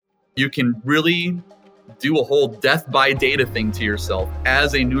you can really do a whole death by data thing to yourself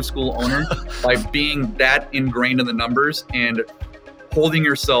as a new school owner by being that ingrained in the numbers and holding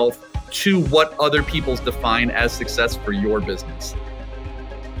yourself to what other people define as success for your business.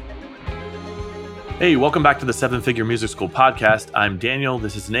 Hey, welcome back to the 7-Figure Music School podcast. I'm Daniel.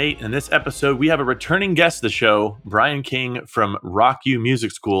 This is Nate. In this episode, we have a returning guest of the show, Brian King from Rock U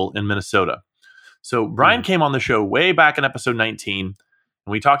Music School in Minnesota. So Brian came on the show way back in episode 19,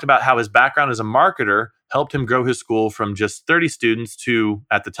 and we talked about how his background as a marketer helped him grow his school from just 30 students to,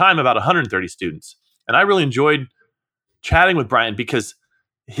 at the time, about 130 students. And I really enjoyed chatting with Brian because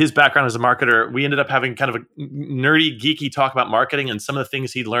his background as a marketer, we ended up having kind of a nerdy, geeky talk about marketing and some of the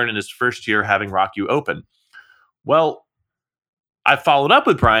things he'd learned in his first year having Rock U open. Well, I followed up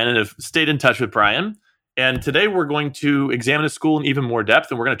with Brian and have stayed in touch with Brian. And today we're going to examine his school in even more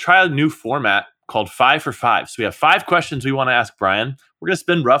depth. And we're going to try a new format called 5 for 5. So we have 5 questions we want to ask Brian. We're going to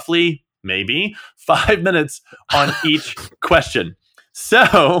spend maybe 5 minutes on each question.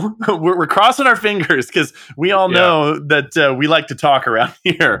 So we're crossing our fingers because we all know that we like to talk around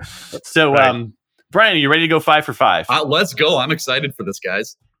here. So, right. Brian, are you ready to go 5 for 5? Let's go. I'm excited for this,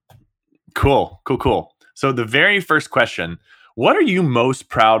 guys. Cool. So the very first question, what are you most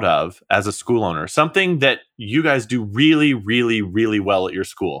proud of as a school owner? Something that you guys do really, really, really well at your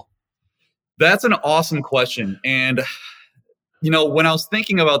school? That's an awesome question. And when I was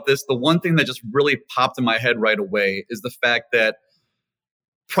thinking about this, the one thing that just really popped in my head right away is the fact that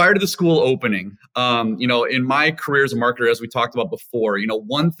prior to the school opening, in my career as a marketer, as we talked about before,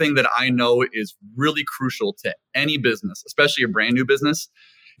 one thing that I know is really crucial to any business, especially a brand new business,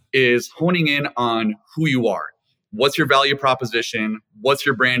 is honing in on who you are. What's your value proposition? What's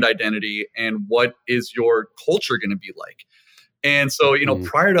your brand identity? And what is your culture going to be like? And so,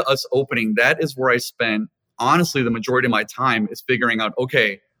 prior to us opening, that is where I spent, honestly, the majority of my time is figuring out,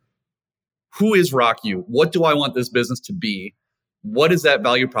 okay, who is Rock U? What do I want this business to be? What is that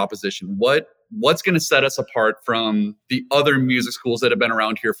value proposition? What's going to set us apart from the other music schools that have been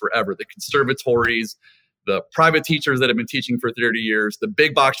around here forever? The conservatories, the private teachers that have been teaching for 30 years, the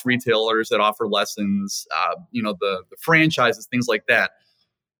big box retailers that offer lessons, the franchises, things like that.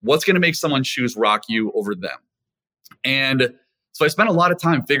 What's going to make someone choose Rock U over them? And so I spent a lot of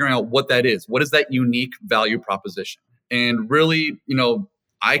time figuring out what that is. What is that unique value proposition? And really,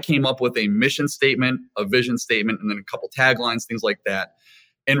 I came up with a mission statement, a vision statement, and then a couple taglines, things like that.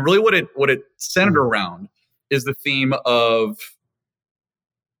 And really what it centered around is the theme of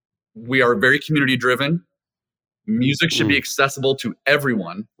we are very community driven. Music should be accessible to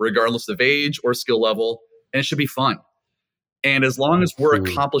everyone, regardless of age or skill level, and it should be fun. And as long as we're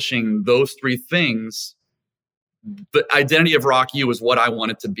accomplishing those 3 things, the identity of Rock U is what I want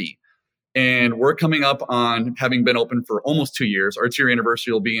it to be. And we're coming up on having been open for almost 2 years. Our 2-year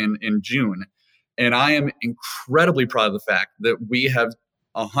anniversary will be in June. And I am incredibly proud of the fact that we have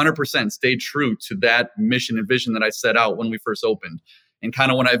 100% stayed true to that mission and vision that I set out when we first opened. And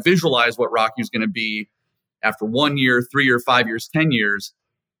kind of when I visualize what Rock U is going to be after 1 year, 3 years, 5 years, 10 years,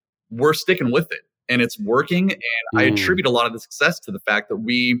 we're sticking with it. And it's working. And I attribute a lot of the success to the fact that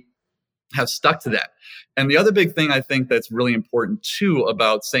we have stuck to that. And the other big thing I think that's really important too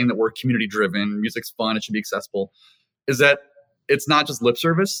about saying that we're community driven, music's fun, it should be accessible, is that it's not just lip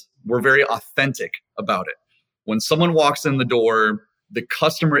service. We're very authentic about it. When someone walks in the door, the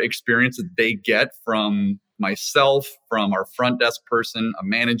customer experience that they get from myself, from our front desk person, a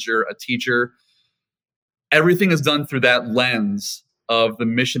manager, a teacher, everything is done through that lens of the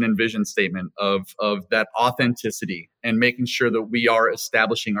mission and vision statement of that authenticity and making sure that we are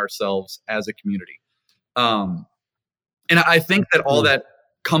establishing ourselves as a community. And I think that all that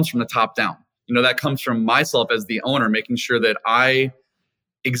comes from the top down. That comes from myself as the owner, making sure that I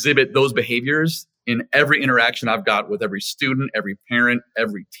exhibit those behaviors in every interaction I've got with every student, every parent,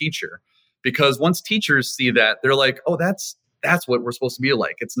 every teacher. Because once teachers see that, they're like, oh, that's what we're supposed to be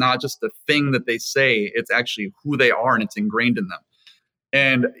like. It's not just the thing that they say, it's actually who they are and it's ingrained in them.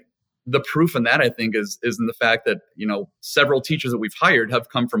 And the proof in that, I think, is in the fact that, several teachers that we've hired have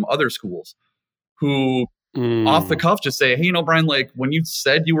come from other schools who off the cuff just say, hey, Brian, like when you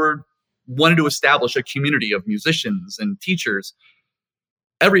said you wanted to establish a community of musicians and teachers,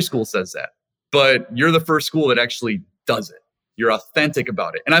 every school says that, but you're the first school that actually does it. You're authentic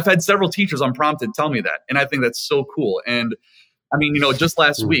about it. And I've had several teachers unprompted tell me that. And I think that's so cool. And I mean, just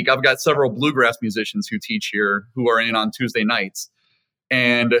last week, I've got several bluegrass musicians who teach here who are in on Tuesday nights.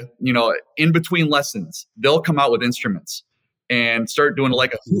 And, in between lessons, they'll come out with instruments and start doing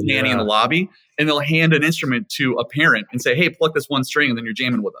like a hootenanny in the lobby. And they'll hand an instrument to a parent and say, hey, pluck this one string and then you're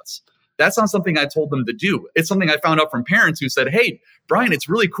jamming with us. That's not something I told them to do. It's something I found out from parents who said, hey, Brian, it's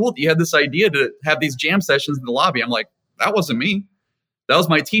really cool that you had this idea to have these jam sessions in the lobby. I'm like, that wasn't me. That was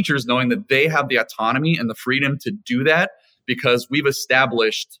my teachers knowing that they have the autonomy and the freedom to do that because we've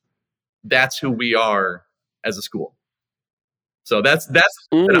established that's who we are as a school. So that's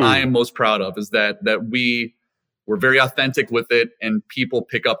what I am most proud of, is that we're very authentic with it and people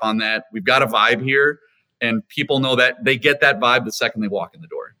pick up on that. We've got a vibe here and people know that they get that vibe the second they walk in the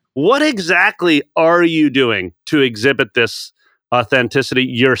door. What exactly are you doing to exhibit this authenticity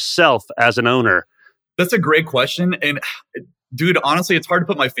yourself as an owner? That's a great question. And dude, honestly, it's hard to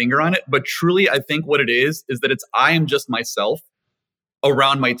put my finger on it, but truly I think what it is that I am just myself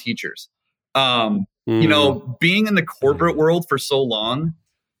around my teachers. You know, being in the corporate world for so long,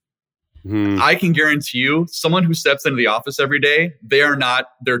 I can guarantee you someone who steps into the office every day, they are not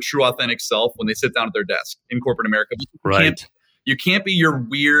their true authentic self when they sit down at their desk in corporate America. Right. You can't be your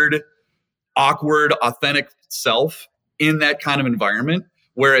weird, awkward, authentic self in that kind of environment.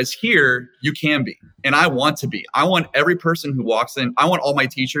 Whereas here, you can be. And I want to be. I want every person who walks in, I want all my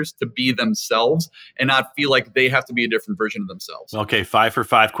teachers to be themselves and not feel like they have to be a different version of themselves. Okay, 5 for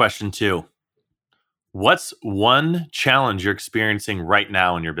 5 question 2. What's one challenge you're experiencing right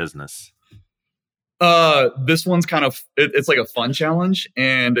now in your business? This one's kind of, it's like a fun challenge.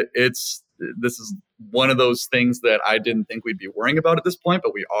 And this is one of those things that I didn't think we'd be worrying about at this point,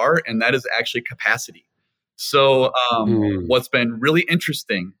 but we are. And that is actually capacity. So what's been really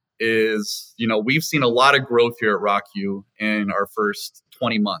interesting is, you know, we've seen a lot of growth here at RockU in our first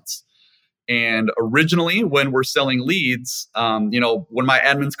 20 months. And originally, when we're selling leads, you know, when my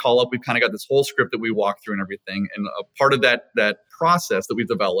admins call up, we've kind of got this whole script that we walk through and everything. And a part of that process that we've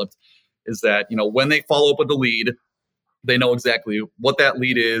developed is that, you know, when they follow up with the lead, they know exactly what that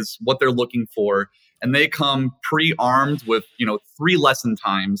lead is, what they're looking for. And they come pre-armed with, you know, 3 lesson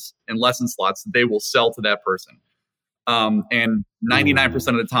times and lesson slots that they will sell to that person. And 99%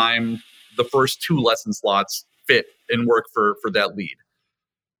 of the time, the first 2 lesson slots fit and work for that lead.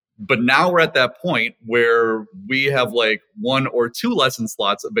 But now we're at that point where we have like 1 or 2 lesson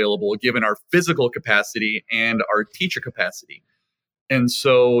slots available given our physical capacity and our teacher capacity. And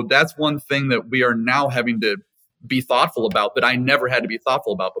so that's one thing that we are now having to be thoughtful about that I never had to be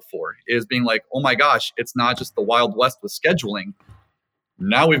thoughtful about before, is being like, oh my gosh, it's not just the Wild West with scheduling.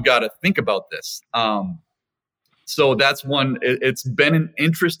 Now we've got to think about this. So that's one, it's been an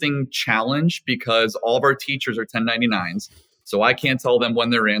interesting challenge because all of our teachers are 1099s. So I can't tell them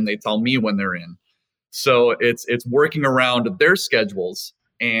when they're in, they tell me when they're in. So it's working around their schedules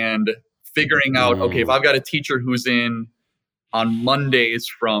and figuring out, okay, if I've got a teacher who's in on Mondays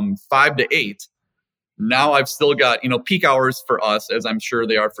from 5 to 8, now I've still got, you know, peak hours for us, as I'm sure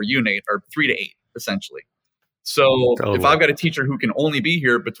they are for you, Nate, are 3 to 8, essentially. So if I've got a teacher who can only be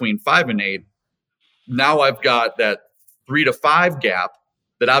here between 5 and 8, now I've got that 3 to 5 gap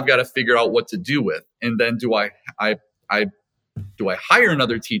that I've got to figure out what to do with. And then do I hire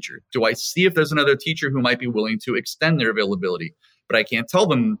another teacher? Do I see if there's another teacher who might be willing to extend their availability? But I can't tell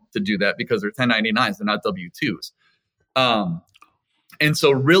them to do that because they're 1099s, they're not W-2s. And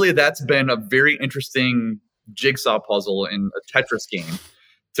so really that's been a very interesting jigsaw puzzle in a Tetris game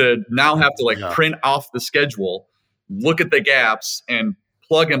to now have to print off the schedule, look at the gaps and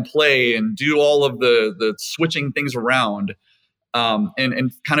plug and play and do all of the switching things around,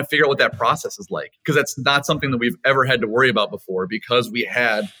 and kind of figure out what that process is like. Because that's not something that we've ever had to worry about before because we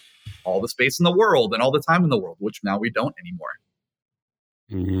had all the space in the world and all the time in the world, which now we don't anymore.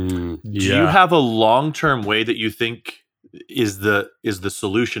 Do you have a long-term way that you think is the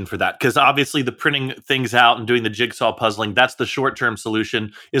solution for that? Because obviously the printing things out and doing the jigsaw puzzling, that's the short-term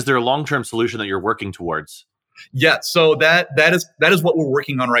solution. Is there a long-term solution that you're working towards? Yeah, so that is what we're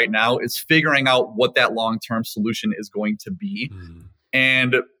working on right now, is figuring out what that long-term solution is going to be.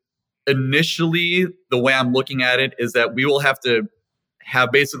 And initially, the way I'm looking at it is that we will have to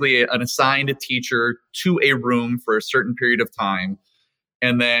have basically an assigned teacher to a room for a certain period of time,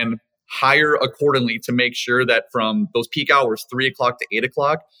 and then hire accordingly to make sure that from those peak hours, 3 o'clock to 8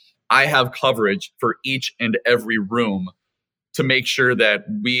 o'clock, I have coverage for each and every room to make sure that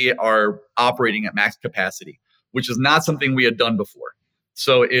we are operating at max capacity, which is not something we had done before.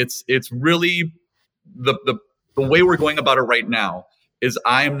 So it's really the way we're going about it right now is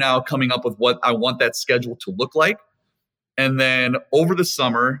I am now coming up with what I want that schedule to look like. And then over the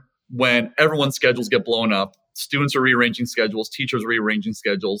summer, when everyone's schedules get blown up, students are rearranging schedules, teachers are rearranging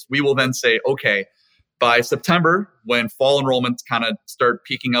schedules, we will then say, okay, by September, when fall enrollments kind of start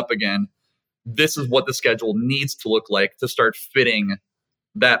peaking up again, this is what the schedule needs to look like to start fitting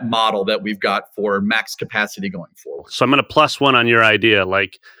that model that we've got for max capacity going forward. So I'm going to +1 on your idea.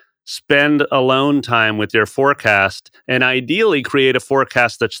 Like, spend alone time with your forecast, and ideally create a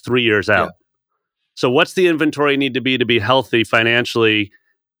forecast that's 3 years out. Yeah. So what's the inventory need to be healthy financially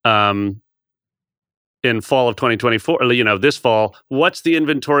in fall of 2024, this fall? What's the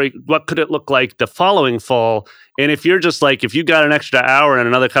inventory? What could it look like the following fall? And if you're just like, if you got an extra hour and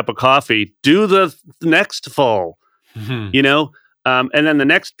another cup of coffee, do the next fall, and then the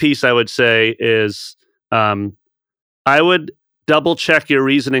next piece I would say is I would double check your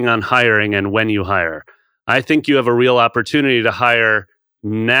reasoning on hiring and when you hire. I think you have a real opportunity to hire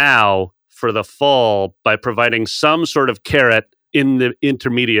now for the fall by providing some sort of carrot in the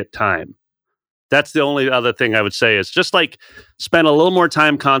intermediate time. That's the only other thing I would say is just like spend a little more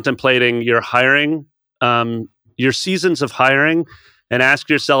time contemplating your hiring, your seasons of hiring, and ask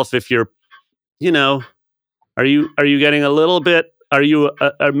yourself if you're, are you getting a little bit, are you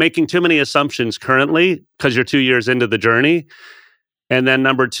making too many assumptions currently because you're 2 years into the journey? And then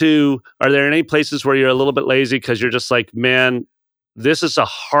number two, are there any places where you're a little bit lazy because you're just like, man, this is a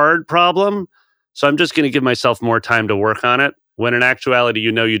hard problem, so I'm just going to give myself more time to work on it? When in actuality,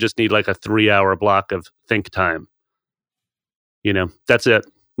 you just need like a 3-hour block of think time. That's it.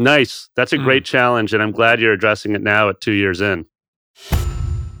 Nice. That's a great challenge. And I'm glad you're addressing it now at 2 years in.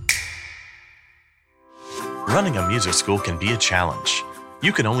 Running a music school can be a challenge.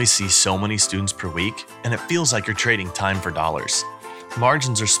 You can only see so many students per week, and it feels like you're trading time for dollars.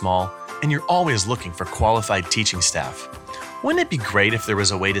 Margins are small, and you're always looking for qualified teaching staff. Wouldn't it be great if there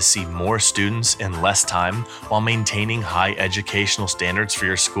was a way to see more students in less time while maintaining high educational standards for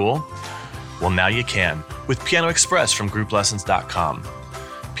your school? Well, now you can with Piano Express from GroupLessons.com.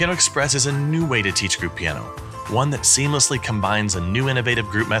 Piano Express is a new way to teach group piano, one that seamlessly combines a new innovative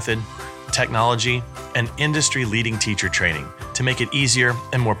group method, technology, and industry-leading teacher training to make it easier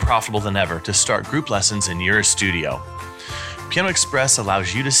and more profitable than ever to start group lessons in your studio. Piano Express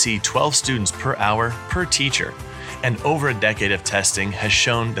allows you to see 12 students per hour per teacher, and over a decade of testing has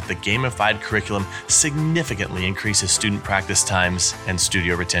shown that the gamified curriculum significantly increases student practice times and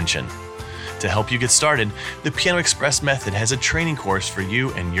studio retention. To help you get started, the Piano Express method has a training course for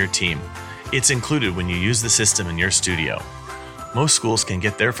you and your team. It's included when you use the system in your studio. Most schools can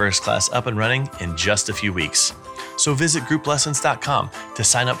get their first class up and running in just a few weeks. So visit GroupLessons.com to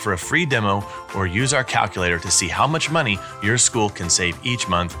sign up for a free demo or use our calculator to see how much money your school can save each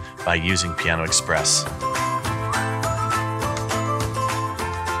month by using Piano Express.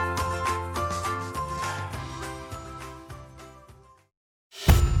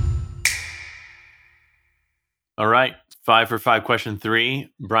 All right. 5 for 5 question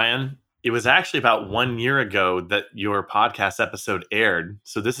 3. Brian, it was actually about 1 year ago that your podcast episode aired.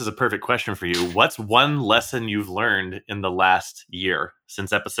 So this is a perfect question for you. What's one lesson you've learned in the last year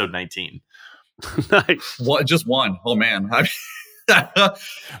since episode 19? Nice. Just one. Oh, man.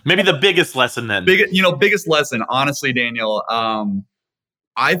 Maybe the biggest lesson then. Biggest lesson, honestly, Daniel.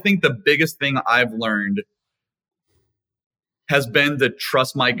 I think the biggest thing I've learned has been to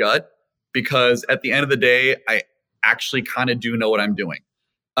trust my gut, because at the end of the day, I actually kind of do know what I'm doing.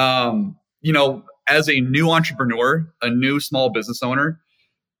 As a new entrepreneur, a new small business owner,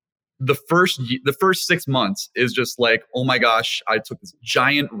 the first 6 months is just like, oh my gosh, I took this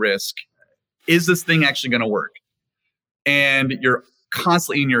giant risk. Is this thing actually going to work? And you're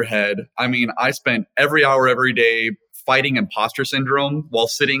constantly in your head. I mean, I spent every hour, every day fighting imposter syndrome while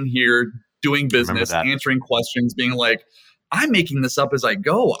sitting here doing business, answering questions, being like, I'm making this up as I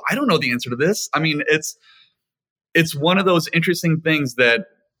go. I don't know the answer to this. I mean, it's one of those interesting things that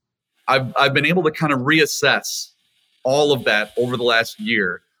I've been able to kind of reassess all of that over the last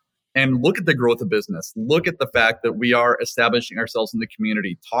year and look at the growth of business. Look at the fact that we are establishing ourselves in the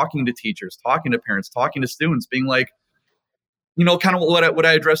community, talking to teachers, talking to parents, talking to students, being like, kind of what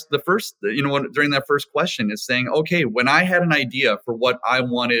I addressed the first, during that first question is saying, okay, when I had an idea for what I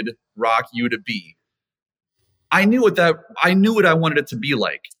wanted Rock U to be, I knew what I wanted it to be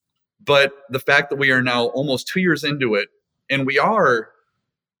like. But the fact that we are now almost 2 years into it and we are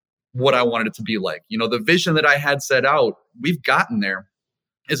what I wanted it to be like, the vision that I had set out, we've gotten there,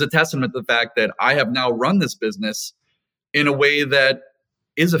 is a testament to the fact that I have now run this business in a way that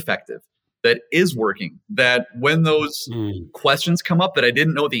is effective, that is working, that when those questions come up that I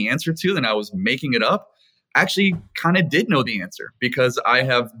didn't know the answer to, then I was making it up, actually kind of did know the answer because I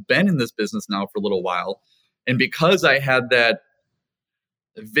have been in this business now for a little while. And because I had that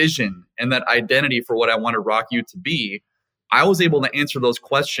vision and that identity for what I wanted Rock U to be, I was able to answer those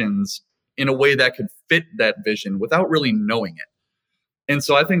questions in a way that could fit that vision without really knowing it. And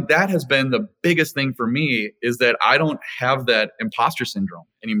so I think that has been the biggest thing for me, is that I don't have that imposter syndrome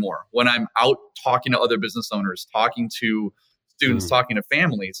anymore. When I'm out talking to other business owners, talking to students, talking to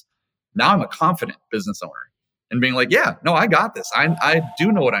families, Now I'm a confident business owner and being like, yeah, no, I got this. I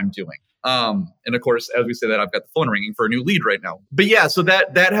do know what I'm doing. And of course, as we say that, I've got the phone ringing for a new lead right now. But yeah, so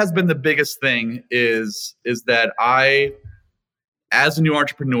that has been the biggest thing is that I, as a new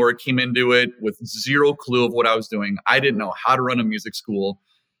entrepreneur, came into it with zero clue of what I was doing. I didn't know how to run a music school,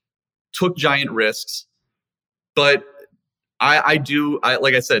 took giant risks, but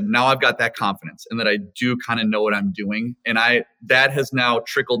like I said, now I've got that confidence and that I do kind of know what I'm doing. And that has now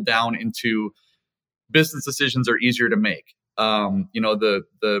trickled down into business decisions are easier to make.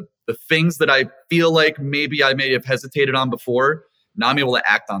 The things that I feel like maybe I may have hesitated on before, now I'm able to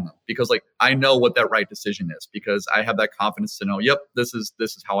act on them because like I know what that right decision is because I have that confidence to know, yep, this is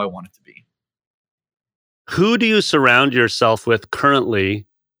how I want it to be. Who do you surround yourself with currently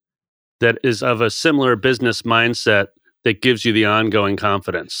that is of a similar business mindset that gives you the ongoing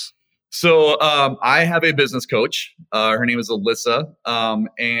confidence? So I have a business coach. Her name is Alyssa.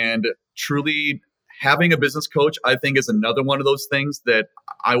 And truly having a business coach, I think, is another one of those things that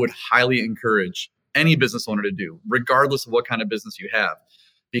I would highly encourage any business owner to do, regardless of what kind of business you have.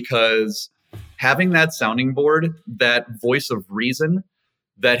 Because having that sounding board, that voice of reason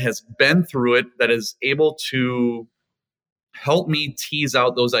that has been through it, that is able to help me tease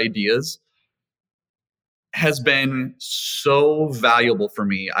out those ideas has been so valuable for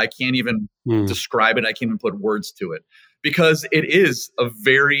me. I can't even describe it. I can't even put words to it because it is a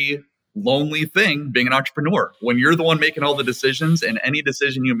very lonely thing being an entrepreneur when you're the one making all the decisions, and any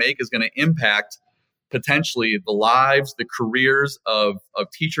decision you make is going to impact potentially the lives, the careers of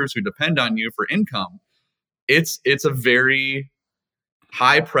teachers who depend on you for income. It's a very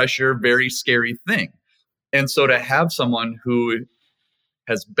high pressure, very scary thing. And so to have someone who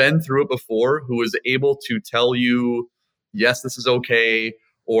has been through it before, who is able to tell you, yes, this is okay,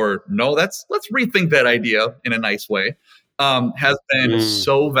 or no, let's rethink that idea in a nice way, has been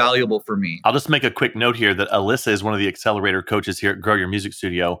so valuable for me. I'll just make a quick note here that Alyssa is one of the accelerator coaches here at Grow Your Music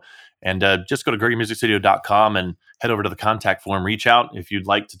Studio. And just go to growyourmusicstudio.com and head over to the contact form. Reach out if you'd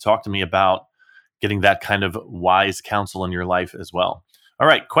like to talk to me about getting that kind of wise counsel in your life as well. All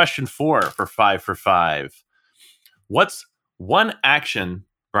right, question 4 for 5 for 5. What's one action,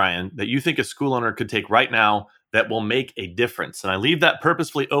 Brian, that you think a school owner could take right now that will make a difference? And I leave that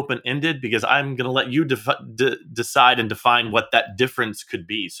purposefully open-ended because I'm going to let you decide and define what that difference could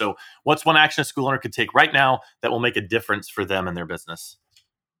be. So what's one action a school owner could take right now that will make a difference for them and their business?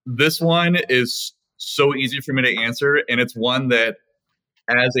 This one is so easy for me to answer. And it's one that,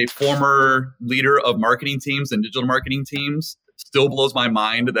 as a former leader of marketing teams and digital marketing teams, still blows my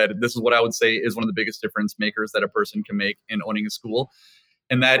mind that this is what I would say is one of the biggest difference makers that a person can make in owning a school.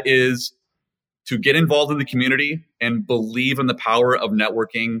 And that is to get involved in the community and believe in the power of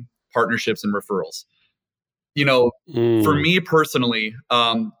networking, partnerships, and referrals. For me personally,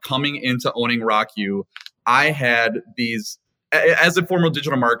 coming into owning Rock U, I had these, as a former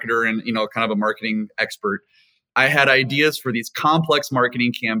digital marketer and, kind of a marketing expert, I had ideas for these complex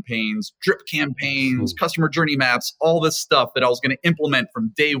marketing campaigns, drip campaigns, customer journey maps, all this stuff that I was going to implement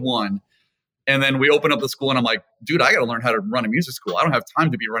from day one. And then we open up the school and I'm like, dude, I got to learn how to run a music school. I don't have time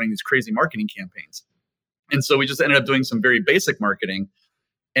to be running these crazy marketing campaigns. And so we just ended up doing some very basic marketing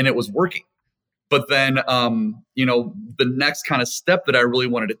and it was working. But then, the next kind of step that I really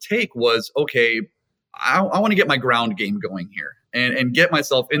wanted to take was, okay, I want to get my ground game going here and get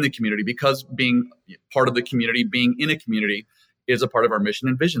myself in the community, because being part of the community, being in a community is a part of our mission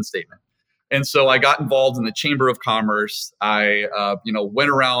and vision statement. And so I got involved in the Chamber of Commerce. I, went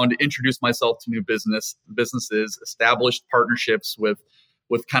around, introduced myself to new businesses, established partnerships with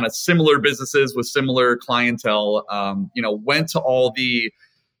kind of similar businesses with similar clientele. Went to all the,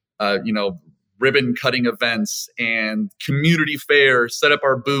 ribbon cutting events and community fairs, set up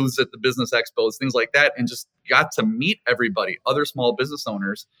our booths at the business expos, things like that, and just got to meet everybody, other small business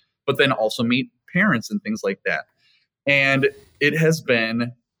owners, but then also meet parents and things like that. And it has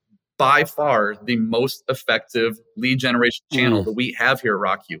been by far the most effective lead generation channel that we have here at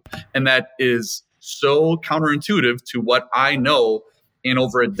Rock U. And that is so counterintuitive to what I know in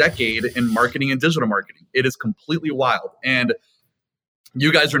over a decade in marketing and digital marketing. It is completely wild. And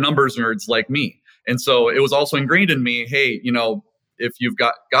you guys are numbers nerds like me. And so it was also ingrained in me, hey, if you've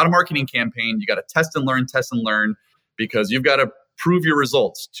got a marketing campaign, you got to test and learn, because you've got to prove your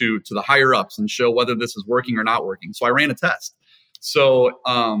results to the higher ups and show whether this is working or not working. So I ran a test. So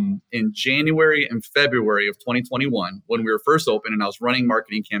in January and February of 2021, when we were first open and I was running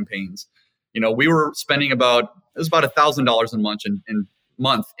marketing campaigns, we were spending about $1,000 a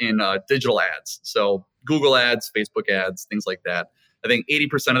month in digital ads. So Google ads, Facebook ads, things like that. I think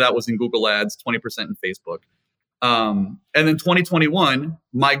 80% of that was in Google ads, 20% in Facebook. And then 2021,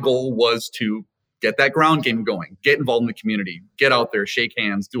 my goal was to get that ground game going, get involved in the community, get out there, shake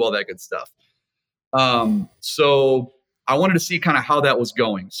hands, do all that good stuff. So I wanted to see kind of how that was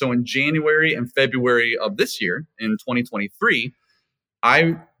going. So in January and February of this year, in 2023,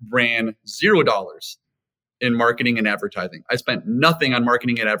 I ran $0 in marketing and advertising. I spent nothing on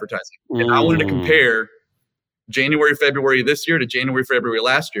marketing and advertising. And I wanted to compare January, February this year to January, February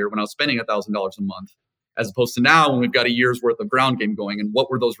last year when I was spending $1,000 a month, as opposed to now when we've got a year's worth of ground game going, and what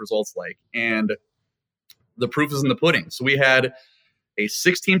were those results like? And the proof is in the pudding. So we had a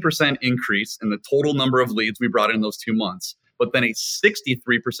 16% increase in the total number of leads we brought in those 2 months, but then a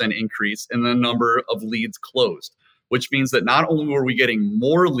 63% increase in the number of leads closed, which means that not only were we getting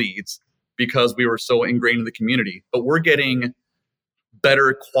more leads because we were so ingrained in the community, but we're getting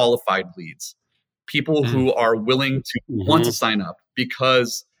better qualified leads, people who are willing to want to sign up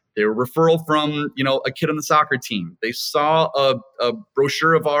because they were referral from, a kid on the soccer team. They saw a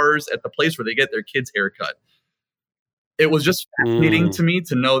brochure of ours at the place where they get their kids' haircut. It was just fascinating to me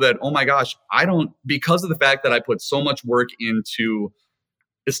to know that, oh my gosh, because of the fact that I put so much work into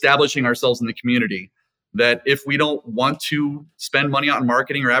establishing ourselves in the community, that if we don't want to spend money on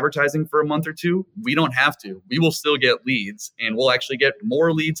marketing or advertising for a month or two, we don't have to. We will still get leads, and we'll actually get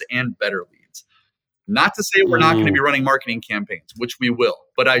more leads and better leads. Not to say we're not going to be running marketing campaigns, which we will,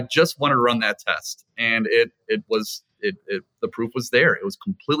 but I just wanted to run that test, and the proof was there. It was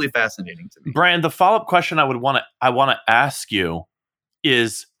completely fascinating to me. Brian, the follow-up question I want to ask you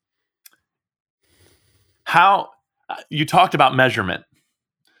is how you talked about measurement.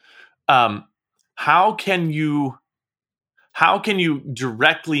 How can you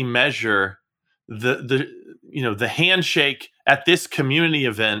directly measure the handshake at this community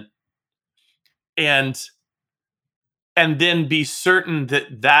event and then be certain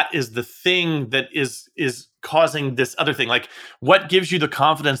that is the thing that is causing this other thing? Like, what gives you the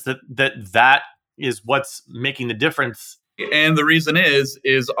confidence that is what's making the difference? And the reason is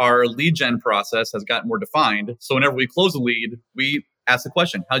our lead gen process has gotten more defined. So whenever we close a lead, we ask the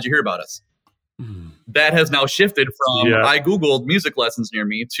question, how'd you hear about us? That has now shifted from I Googled music lessons near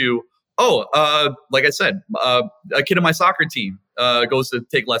me to, like I said, a kid on my soccer team goes to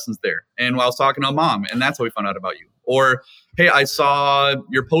take lessons there. And I was talking to mom, and that's how we found out about you. Or, hey, I saw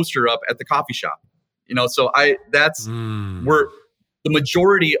your poster up at the coffee shop. So where the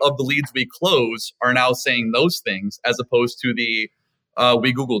majority of the leads we close are now saying those things, as opposed to the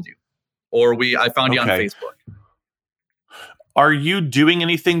we Googled you, or I found you on Facebook. Are you doing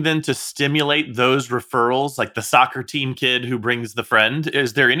anything then to stimulate those referrals, like the soccer team kid who brings the friend?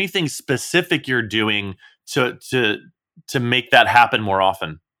 Is there anything specific you're doing to make that happen more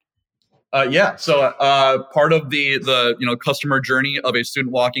often? So part of the customer journey of a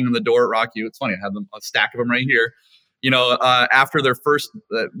student walking in the door at Rock U, it's funny, I have a stack of them right here. After their first,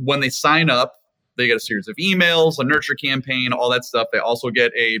 when they sign up, they get a series of emails, a nurture campaign, all that stuff. They also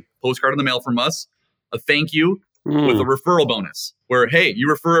get a postcard in the mail from us, a thank you with a referral bonus where, hey, you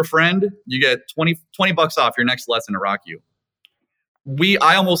refer a friend, you get $20 off your next lesson at Rock U.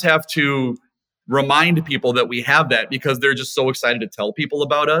 I almost have to remind people that we have that because they're just so excited to tell people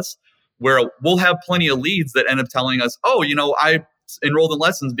about us, where we'll have plenty of leads that end up telling us, I enrolled in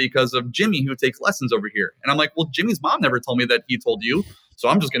lessons because of Jimmy who takes lessons over here. And I'm like, well, Jimmy's mom never told me that he told you. So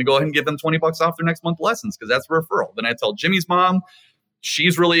I'm just going to go ahead and give them $20 off their next month lessons because that's a referral. Then I tell Jimmy's mom,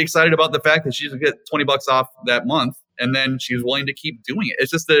 she's really excited about the fact that she's going to get $20 off that month. And then she's willing to keep doing it.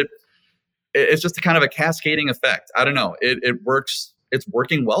 It's just a kind of a cascading effect. I don't know. It works. It's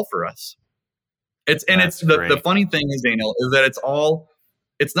working well for us. The funny thing is, Daniel, is that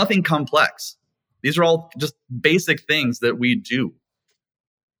it's nothing complex. These are all just basic things that we do.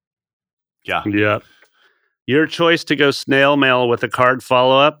 Yeah. Your choice to go snail mail with a card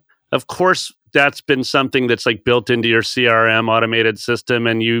follow-up, of course, that's been something that's like built into your CRM automated system.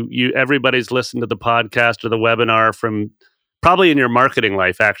 And everybody's listened to the podcast or the webinar from probably in your marketing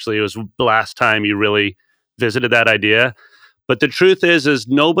life. Actually, it was the last time you really visited that idea. But the truth is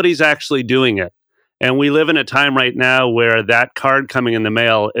nobody's actually doing it. And we live in a time right now where that card coming in the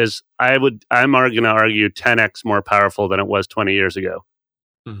mail is, I'm going to argue 10x more powerful than it was 20 years ago.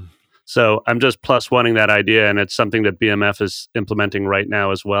 So I'm just plus oneing that idea, and it's something that BMF is implementing right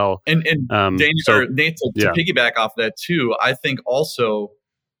now as well. And Nate, to piggyback off that too, I think also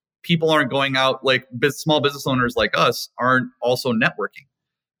people aren't going out, like small business owners like us aren't also networking.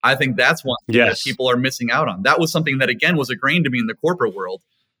 I think that's one thing that people are missing out on. That was something that, again, was ingrained to me in the corporate world.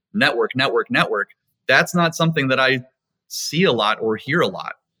 Network. That's not something that I see a lot or hear a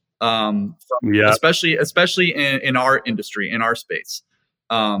lot, especially in our industry, in our space.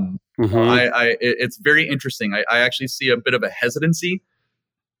 It's very interesting. I actually see a bit of a hesitancy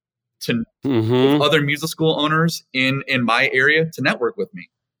to with other music school owners in my area to network with me.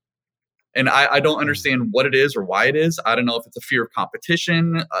 And I don't understand what it is or why it is. I don't know if it's a fear of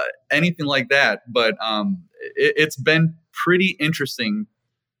competition, anything like that. But it's been pretty interesting,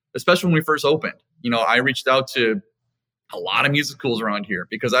 especially when we first opened. I reached out to a lot of music schools around here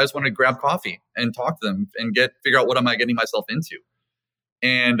because I just wanted to grab coffee and talk to them and figure out what am I getting myself into.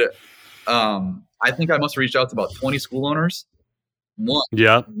 And I think I must have reached out to about 20 school owners.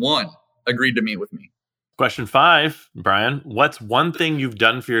 One agreed to meet with me. Question 5, Brian, what's one thing you've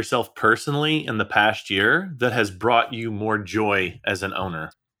done for yourself personally in the past year that has brought you more joy as an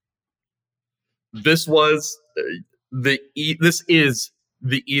owner? This was this is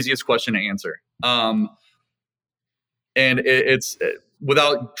the easiest question to answer. And it's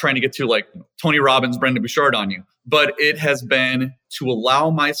without trying to get to like Tony Robbins, Brendan Bouchard on you, but it has been to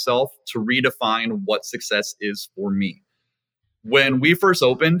allow myself to redefine what success is for me. When we first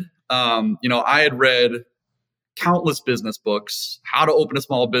opened, I had read countless business books, how to open a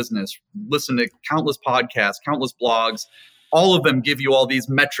small business, listen to countless podcasts, countless blogs. All of them give you all these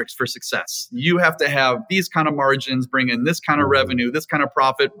metrics for success. You have to have these kind of margins, bring in this kind of revenue, this kind of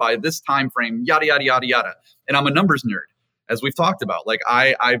profit by this time frame, yada, yada, yada, yada. And I'm a numbers nerd, as we've talked about. Like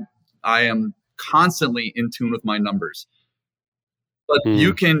I am constantly in tune with my numbers. But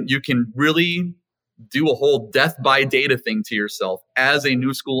you can really do a whole death by data thing to yourself as a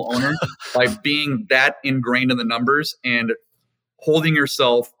new school owner by being that ingrained in the numbers and holding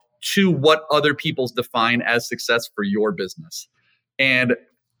yourself to what other people's define as success for your business. And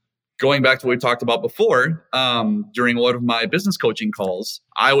going back to what we talked about before, during one of my business coaching calls,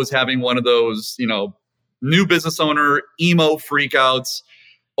 I was having one of those, new business owner emo freakouts.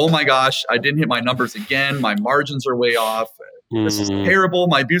 Oh my gosh, I didn't hit my numbers again. My margins are way off. This is terrible.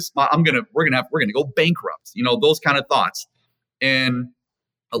 We're gonna go bankrupt. Those kind of thoughts. And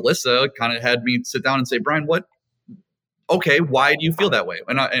Alyssa kind of had me sit down and say, Brian, okay, why do you feel that way?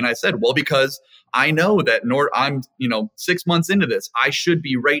 And I said, well, because I know that I'm 6 months into this, I should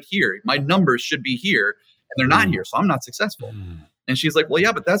be right here. My numbers should be here, and they're not here, so I'm not successful. And she's like, well,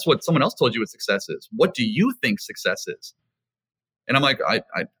 yeah, but that's what someone else told you what success is. What do you think success is? And I'm like,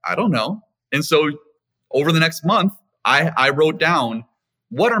 I don't know. And so over the next month, I wrote down,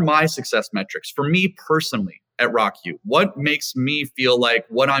 what are my success metrics for me personally at RockU? What makes me feel like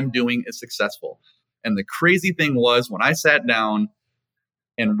what I'm doing is successful? And the crazy thing was when I sat down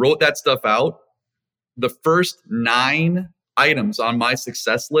and wrote that stuff out, the first 9 items on my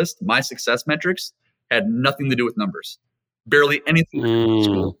success list, my success metrics, had nothing to do with numbers. Barely anything to do with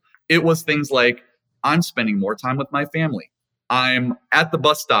school. It was things like, I'm spending more time with my family. I'm at the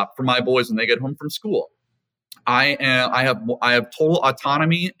bus stop for my boys when they get home from school. I have total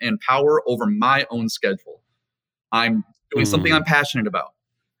autonomy and power over my own schedule. I'm doing something I'm passionate about.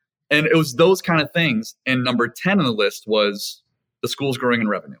 And it was those kind of things. And number 10 on the list was the school's growing in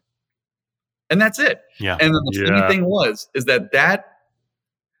revenue. And that's it. Yeah. And then the funny thing is that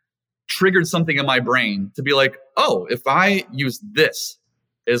triggered something in my brain to be like, oh, if I use this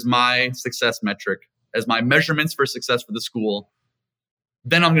as my success metric, as my measurements for success for the school,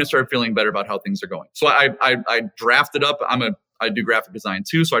 then I'm going to start feeling better about how things are going. So I drafted up, I do graphic design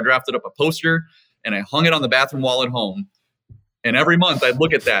too. So I drafted up a poster and I hung it on the bathroom wall at home. And every month I'd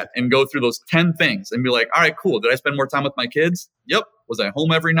look at that and go through those 10 things and be like, all right, cool. Did I spend more time with my kids? Yep. Was I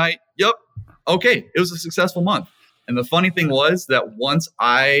home every night? Yep. Okay. It was a successful month. And the funny thing was that once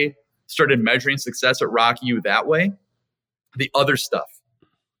I started measuring success at RockU that way, the other stuff,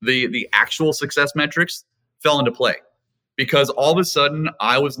 the actual success metrics fell into play. Because all of a sudden,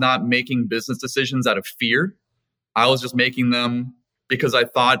 I was not making business decisions out of fear. I was just making them because I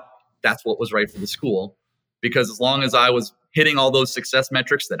thought that's what was right for the school. Because as long as I was hitting all those success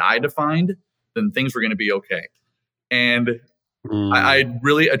metrics that I defined, then things were going to be okay. And I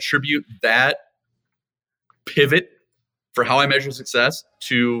really attribute that pivot for how I measure success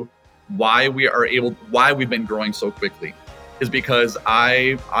to why we've been growing so quickly. Is because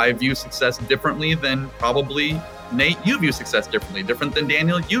I view success differently than probably Nate, you view success differently. Different than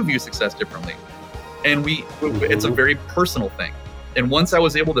Daniel, you view success differently. And it's a very personal thing. And once I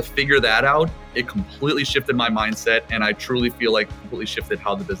was able to figure that out, it completely shifted my mindset. And I truly feel like it completely shifted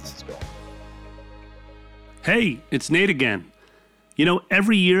how the business is going. Hey, it's Nate again.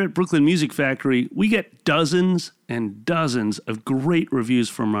 Every year at Brooklyn Music Factory, we get dozens and dozens of great reviews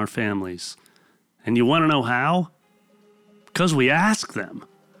from our families. And you want to know how? Because we ask them.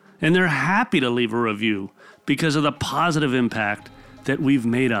 And they're happy to leave a review because of the positive impact that we've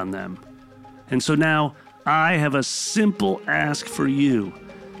made on them. And so now I have a simple ask for you.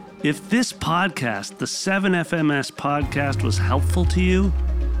 If this podcast, the 7FMS podcast, was helpful to you,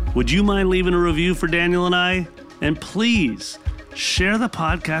 would you mind leaving a review for Daniel and I? And please share the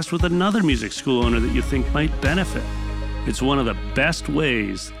podcast with another music school owner that you think might benefit. It's one of the best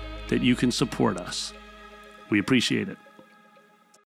ways that you can support us. We appreciate it.